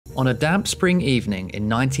On a damp spring evening in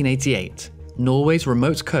 1988, Norway's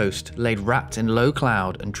remote coast lay wrapped in low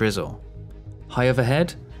cloud and drizzle. High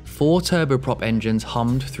overhead, 4 turboprop engines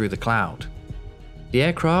hummed through the cloud. The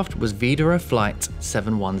aircraft was Widerøe Flight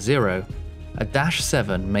 710, a Dash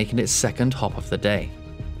 7 making its second hop of the day.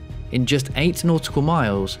 In just 8 nautical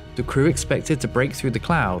miles, the crew expected to break through the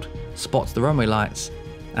cloud, spot the runway lights,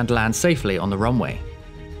 and land safely on the runway.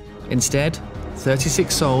 Instead,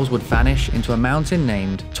 36 souls would vanish into a mountain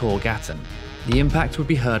named Torghatten. The impact would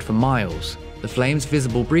be heard for miles, the flames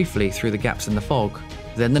visible briefly through the gaps in the fog,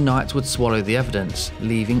 then the night would swallow the evidence,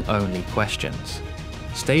 leaving only questions.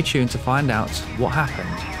 Stay tuned to find out what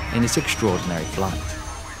happened in this extraordinary flight.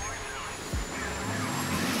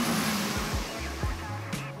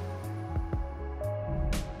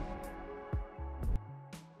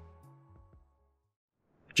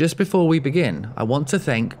 Just before we begin, I want to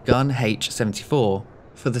thank Gun H74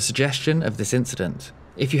 for the suggestion of this incident.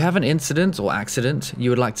 If you have an incident or accident you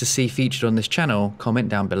would like to see featured on this channel, comment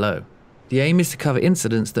down below. The aim is to cover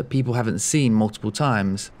incidents that people haven't seen multiple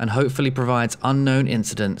times and hopefully provides unknown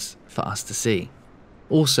incidents for us to see.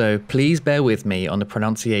 Also, please bear with me on the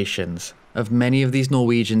pronunciations of many of these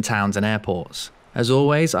Norwegian towns and airports. As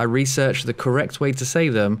always, I research the correct way to say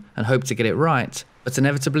them and hope to get it right, but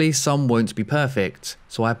inevitably some won't be perfect,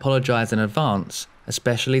 so I apologise in advance,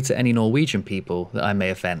 especially to any Norwegian people that I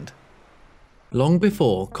may offend. Long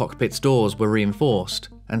before Cockpit's doors were reinforced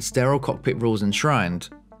and sterile cockpit rules enshrined,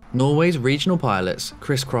 Norway's regional pilots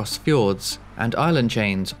crisscrossed fjords and island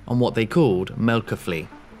chains on what they called melkefly,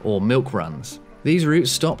 or milk runs. These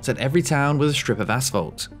routes stopped at every town with a strip of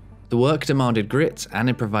asphalt. The work demanded grit and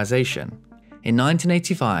improvisation. In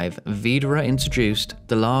 1985, Widerøe introduced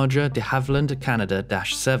the larger de Havilland Canada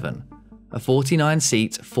Dash 7, a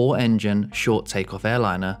 49-seat, 4-engine short takeoff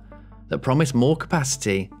airliner that promised more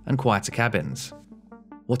capacity and quieter cabins.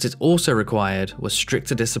 What it also required was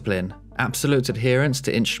stricter discipline, absolute adherence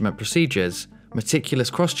to instrument procedures,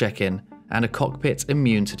 meticulous cross-checking, and a cockpit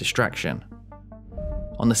immune to distraction.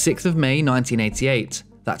 On the 6th of May 1988,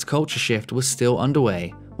 that culture shift was still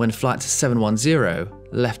underway when Flight 710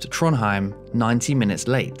 left Trondheim 90 minutes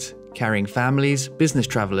late, carrying families, business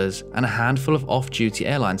travellers, and a handful of off-duty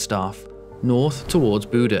airline staff north towards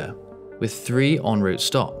Wideroe, with 3 en route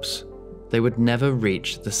stops. They would never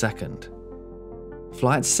reach the second.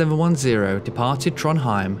 Flight 710 departed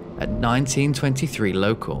Trondheim at 19:23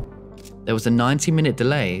 local. There was a 90-minute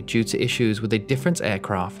delay due to issues with a different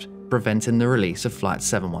aircraft preventing the release of Flight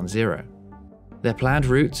 710. Their planned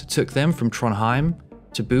route took them from Trondheim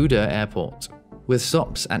to Widerøe Airport, with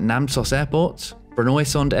stops at Namsos Airport,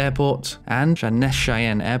 Brønnøysund Airport, and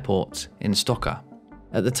Trondheim Airport in Stokka.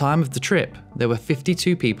 At the time of the trip, there were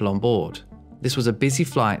 52 people on board. This was a busy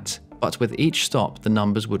flight, but with each stop the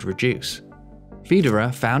numbers would reduce.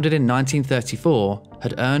 Widerøe, founded in 1934,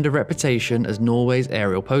 had earned a reputation as Norway's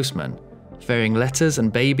aerial postman, ferrying letters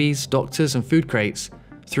and babies, doctors and food crates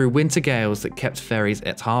through winter gales that kept ferries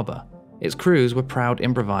at harbour. Its crews were proud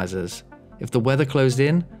improvisers. If the weather closed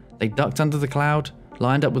in, they ducked under the cloud,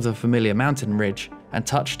 lined up with a familiar mountain ridge, and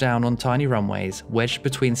touched down on tiny runways wedged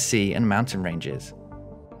between sea and mountain ranges.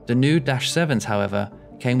 The new Dash 7s, however,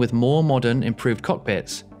 came with more modern, improved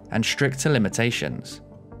cockpits and stricter limitations.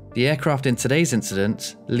 The aircraft in today's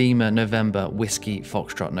incident, Lima November Whiskey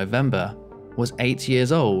Foxtrot November, was 8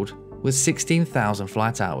 years old with 16,000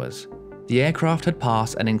 flight hours. The aircraft had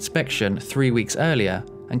passed an inspection 3 weeks earlier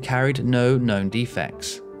and carried no known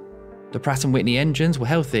defects. The Pratt & Whitney engines were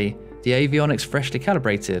healthy, the avionics freshly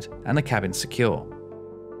calibrated, and the cabin secure.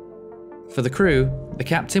 For the crew, the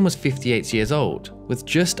captain was 58 years old, with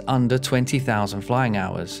just under 20,000 flying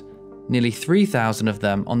hours, nearly 3,000 of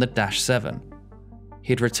them on the Dash 7.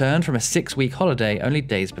 He had returned from a 6-week holiday only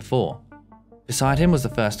days before. Beside him was the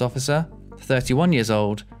first officer, 31 years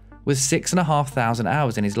old, with 6,500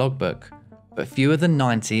 hours in his logbook, but fewer than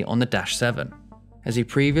 90 on the Dash 7, as he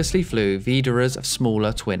previously flew Widerøe's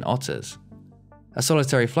smaller twin otters. A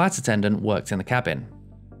solitary flight attendant worked in the cabin.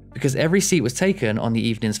 Because every seat was taken on the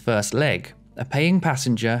evening's first leg, a paying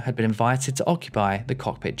passenger had been invited to occupy the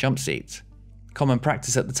cockpit jump seat. Common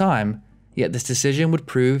practice at the time, yet this decision would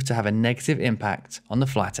prove to have a negative impact on the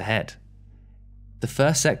flight ahead. The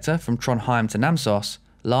first sector from Trondheim to Namsos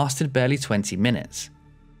lasted barely 20 minutes.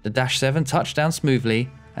 The Dash 7 touched down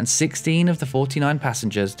smoothly and 16 of the 49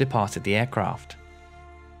 passengers departed the aircraft.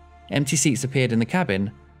 Empty seats appeared in the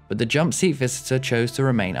cabin, but the jump seat visitor chose to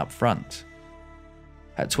remain up front.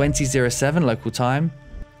 At 20:07 local time,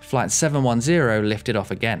 Flight 710 lifted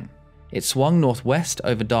off again. It swung northwest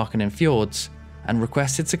over darkening fjords and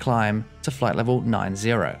requested to climb to flight level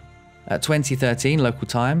 90. At 20:13 local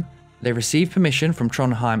time, They received permission from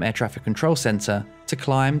Trondheim Air Traffic Control Center to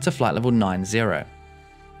climb to flight level 90.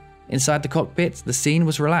 Inside the cockpit, the scene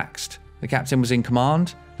was relaxed. The captain was in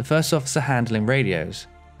command, the first officer handling radios,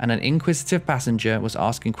 and an inquisitive passenger was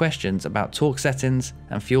asking questions about torque settings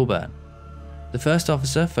and fuel burn. The first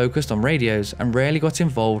officer focused on radios and rarely got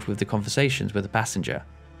involved with the conversations with the passenger,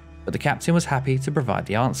 but the captain was happy to provide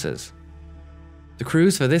the answers. The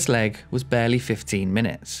cruise for this leg was barely 15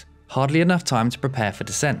 minutes, hardly enough time to prepare for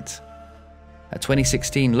descent. At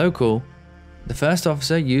 2016 local, the first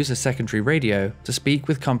officer used a secondary radio to speak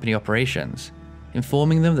with company operations,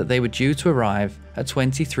 informing them that they were due to arrive at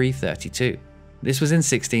 23:32. This was in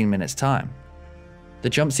 16 minutes time. The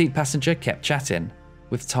jump seat passenger kept chatting,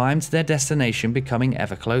 with time to their destination becoming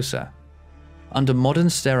ever closer. Under modern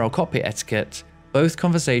sterile cockpit etiquette, both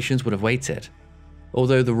conversations would have waited.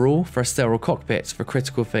 Although the rule for a sterile cockpit for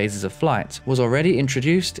critical phases of flight was already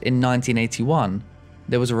introduced in 1981,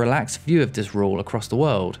 there was a relaxed view of this rule across the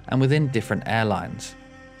world and within different airlines.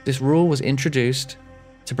 This rule was introduced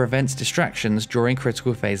to prevent distractions during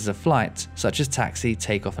critical phases of flight, such as taxi,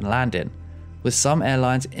 takeoff and landing, with some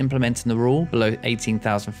airlines implementing the rule below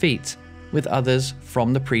 18,000 feet, with others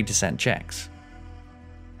from the pre-descent checks.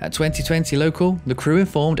 At 2020 local, the crew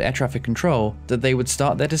informed air traffic control that they would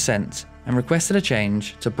start their descent and requested a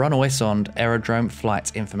change to Brønnøysund Airport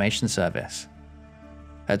Flight Information Service.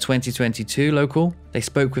 At 2022 local, they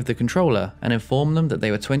spoke with the controller and informed them that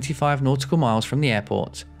they were 25 nautical miles from the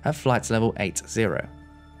airport at flight level 80.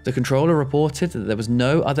 The controller reported that there was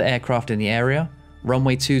no other aircraft in the area,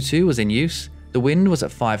 runway 22 was in use, the wind was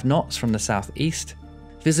at 5 knots from the southeast,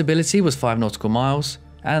 visibility was 5 nautical miles,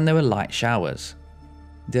 and there were light showers.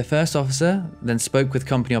 The first officer then spoke with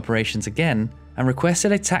company operations again and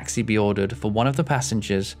requested a taxi be ordered for one of the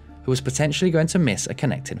passengers who was potentially going to miss a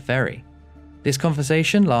connecting ferry. This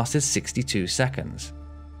conversation lasted 62 seconds.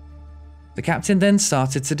 The captain then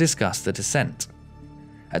started to discuss the descent.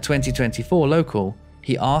 At 2024 local,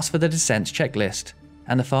 he asked for the descent checklist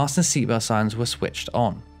and the fasten seatbelt signs were switched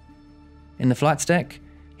on. In the flight deck,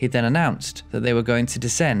 he then announced that they were going to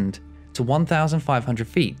descend to 1,500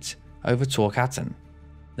 feet over Torghatten,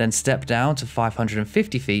 then step down to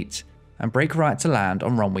 550 feet and brake right to land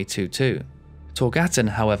on runway 22. Torghatten,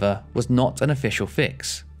 however, was not an official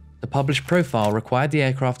fix. The published profile required the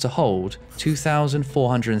aircraft to hold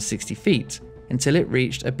 2,460 feet until it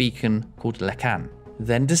reached a beacon called Lekkan,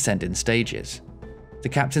 then descend in stages. The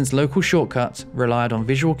captain's local shortcut relied on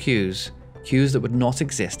visual cues that would not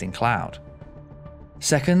exist in cloud.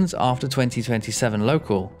 Seconds after 2027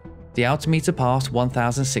 local, the altimeter passed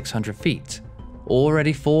 1,600 feet,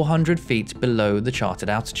 already 400 feet below the charted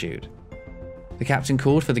altitude. The captain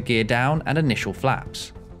called for the gear down and initial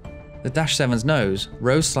flaps. The Dash 7's nose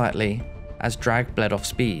rose slightly as drag bled off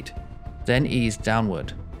speed, then eased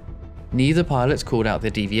downward. Neither pilots called out their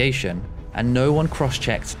deviation, and no one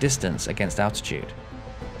cross-checked distance against altitude.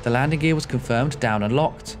 The landing gear was confirmed down and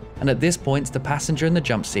locked, and at this point the passenger in the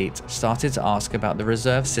jump seat started to ask about the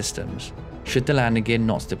reserve systems, should the landing gear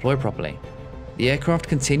not deploy properly. The aircraft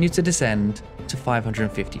continued to descend to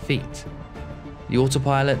 550 feet. The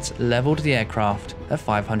autopilot leveled the aircraft at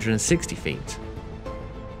 560 feet.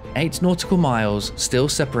 8 nautical miles still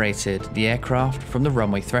separated the aircraft from the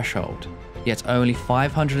runway threshold, yet only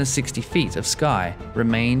 560 feet of sky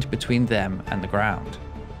remained between them and the ground.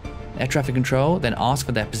 Air traffic control then asked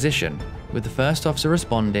for their position, with the first officer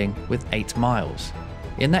responding with 8 miles.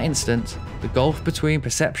 In that instant, the gulf between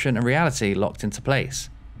perception and reality locked into place.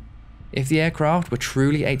 If the aircraft were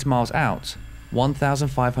truly 8 miles out,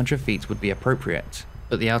 1,500 feet would be appropriate,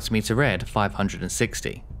 but the altimeter read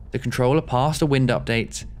 560. The controller passed a wind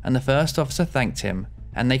update, and the first officer thanked him,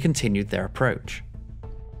 and they continued their approach.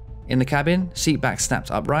 In the cabin, seatbacks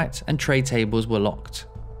snapped upright and tray tables were locked.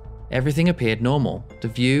 Everything appeared normal. The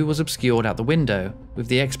view was obscured out the window, with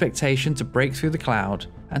the expectation to break through the cloud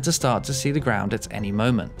and to start to see the ground at any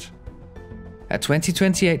moment. At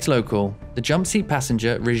 2028 local, the jump seat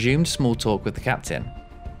passenger resumed small talk with the captain.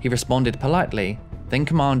 He responded politely, then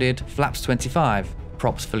commanded flaps 25,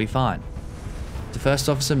 props fully fine. The first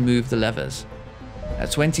officer moved the levers.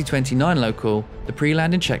 At 2029 local, the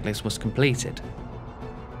pre-landing checklist was completed.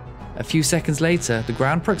 A few seconds later, the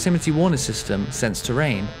ground proximity warning system sensed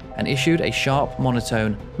terrain and issued a sharp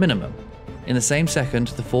monotone minimum. In the same second,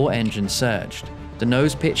 the 4 engines surged. The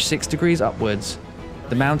nose pitched 6 degrees upwards.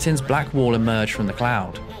 The mountain's black wall emerged from the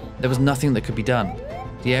cloud. There was nothing that could be done.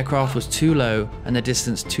 The aircraft was too low and the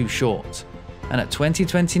distance too short. And at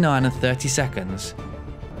 2029 and 30 seconds,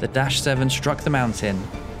 the Dash 7 struck the mountain,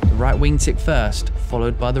 the right wingtip first,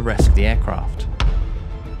 followed by the rest of the aircraft.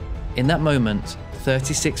 In that moment,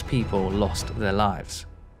 36 people lost their lives.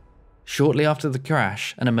 Shortly after the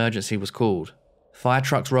crash, an emergency was called. Fire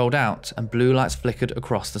trucks rolled out and blue lights flickered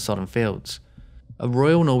across the sodden fields. A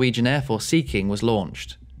Royal Norwegian Air Force Sea King was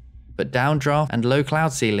launched, but downdraft and low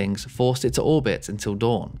cloud ceilings forced it to orbit until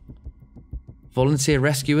dawn. Volunteer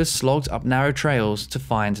rescuers slogged up narrow trails to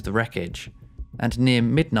find the wreckage, and near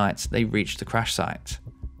midnight they reached the crash site.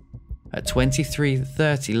 At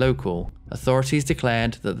 23:30 local, authorities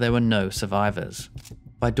declared that there were no survivors.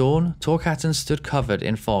 By dawn, Torghatten stood covered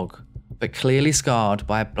in fog, but clearly scarred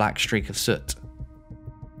by a black streak of soot.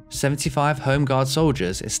 75 Home Guard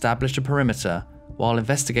soldiers established a perimeter, while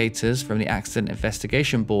investigators from the Accident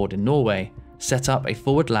Investigation Board in Norway set up a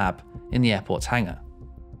forward lab in the airport's hangar.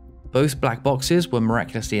 Both black boxes were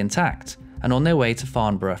miraculously intact and on their way to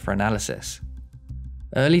Farnborough for analysis.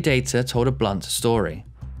 Early data told a blunt story.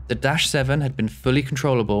 The Dash 7 had been fully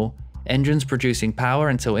controllable, engines producing power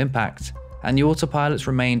until impact, and the autopilots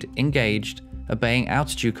remained engaged, obeying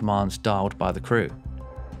altitude commands dialed by the crew.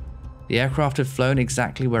 The aircraft had flown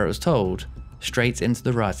exactly where it was told, straight into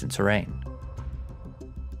the rising terrain.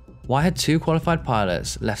 Why had 2 qualified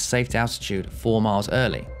pilots left safe altitude 4 miles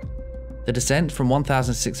early? The descent from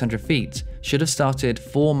 1,600 feet should have started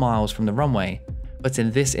 4 miles from the runway, but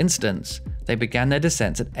in this instance, they began their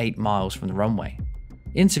descent at 8 miles from the runway.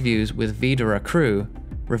 Interviews with Widerøe crew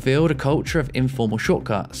revealed a culture of informal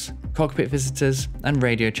shortcuts, cockpit visitors, and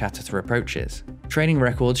radio chatter through approaches. Training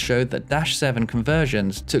records showed that Dash 7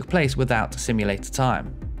 conversions took place without simulator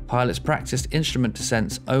time. Pilots practiced instrument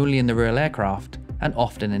descents only in the real aircraft and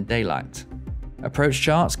often in daylight. Approach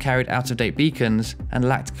charts carried out-of-date beacons and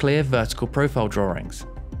lacked clear vertical profile drawings.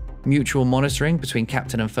 Mutual monitoring between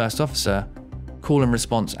captain and first officer, call and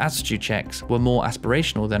response attitude checks were more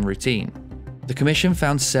aspirational than routine. The Commission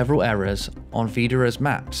found several errors on Widerøe's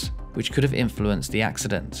maps, which could have influenced the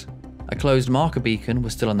accident. A closed marker beacon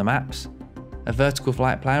was still on the maps. A vertical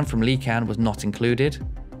flight plan from Lecan was not included.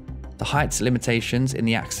 The height limitations in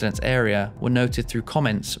the accident's area were noted through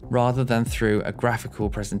comments rather than through a graphical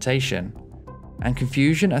presentation, and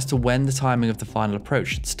confusion as to when the timing of the final approach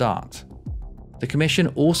should start. The Commission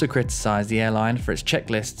also criticised the airline for its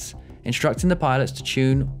checklists, instructing the pilots to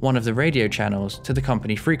tune one of the radio channels to the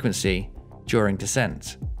company frequency during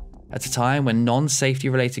descent, at a time when non-safety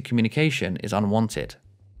related communication is unwanted.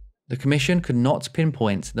 The Commission could not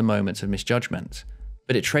pinpoint the moments of misjudgment,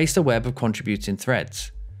 but it traced a web of contributing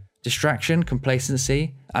threads: distraction,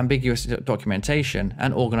 complacency, ambiguous documentation,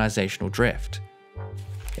 and organisational drift.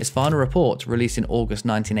 Its final report, released in August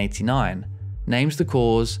 1989, names the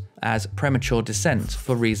cause as premature descent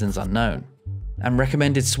for reasons unknown, and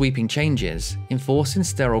recommended sweeping changes, enforcing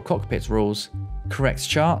sterile cockpit rules, correct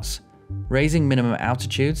charts, raising minimum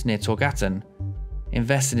altitudes near Torghatten,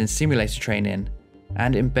 invested in simulator training,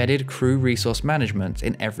 and embedded crew resource management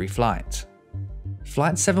in every flight.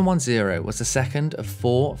 Flight 710 was the second of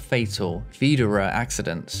 4 fatal Widerøe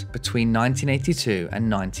accidents between 1982 and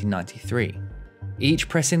 1993, each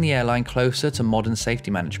pressing the airline closer to modern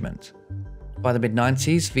safety management. By the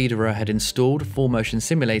mid-90s, Widerøe had installed full-motion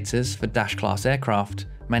simulators for Dash-class aircraft,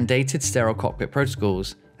 mandated sterile cockpit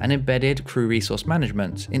protocols, and embedded crew resource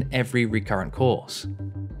management in every recurrent course.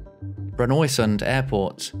 Brønnøysund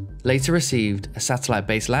Airport later received a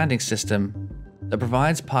satellite-based landing system that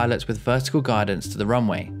provides pilots with vertical guidance to the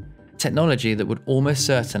runway, technology that would almost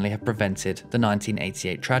certainly have prevented the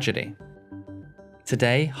 1988 tragedy.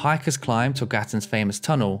 Today, hikers climb Torghatten's famous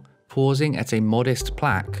tunnel, pausing at a modest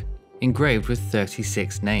plaque engraved with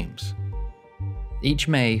 36 names. Each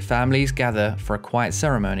May, families gather for a quiet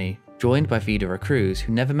ceremony, joined by Widerøe crews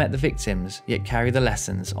who never met the victims yet carry the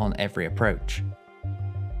lessons on every approach.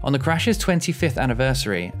 On the crash's 25th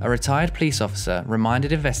anniversary, a retired police officer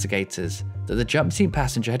reminded investigators that the jump seat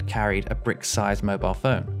passenger had carried a brick-sized mobile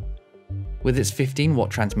phone, with its 15-watt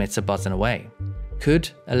transmitter buzzing away. Could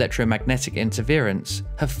electromagnetic interference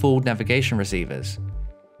have fooled navigation receivers?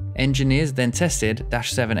 Engineers then tested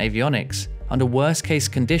Dash 7 avionics under worst-case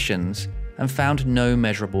conditions and found no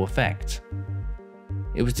measurable effect.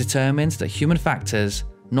 It was determined that human factors,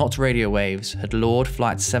 not radio waves, had lured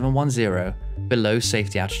Flight 710 below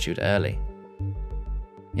safety altitude early.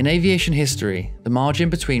 In aviation history, the margin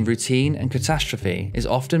between routine and catastrophe is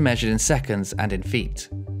often measured in seconds and in feet.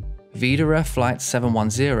 Widerøe Flight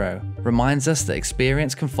 710 reminds us that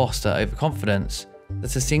experience can foster overconfidence,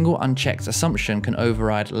 that a single unchecked assumption can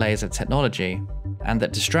override layers of technology, and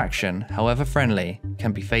that distraction, however friendly,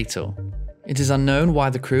 can be fatal. It is unknown why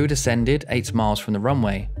the crew descended 8 miles from the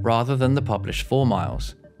runway rather than the published 4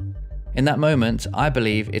 miles. In that moment, I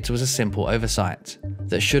believe it was a simple oversight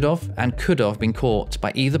that should have and could have been caught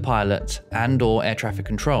by either pilot and/or air traffic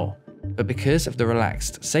control, but because of the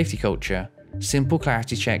relaxed safety culture, simple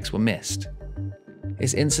clarity checks were missed.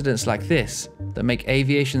 It's incidents like this that make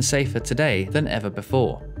aviation safer today than ever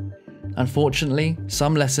before. Unfortunately,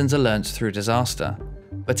 some lessons are learnt through disaster,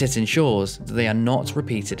 but it ensures that they are not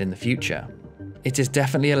repeated in the future. It is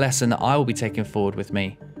definitely a lesson that I will be taking forward with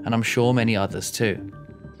me, and I'm sure many others too.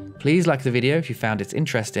 Please like the video if you found it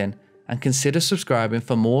interesting, and consider subscribing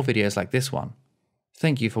for more videos like this one.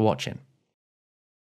 Thank you for watching.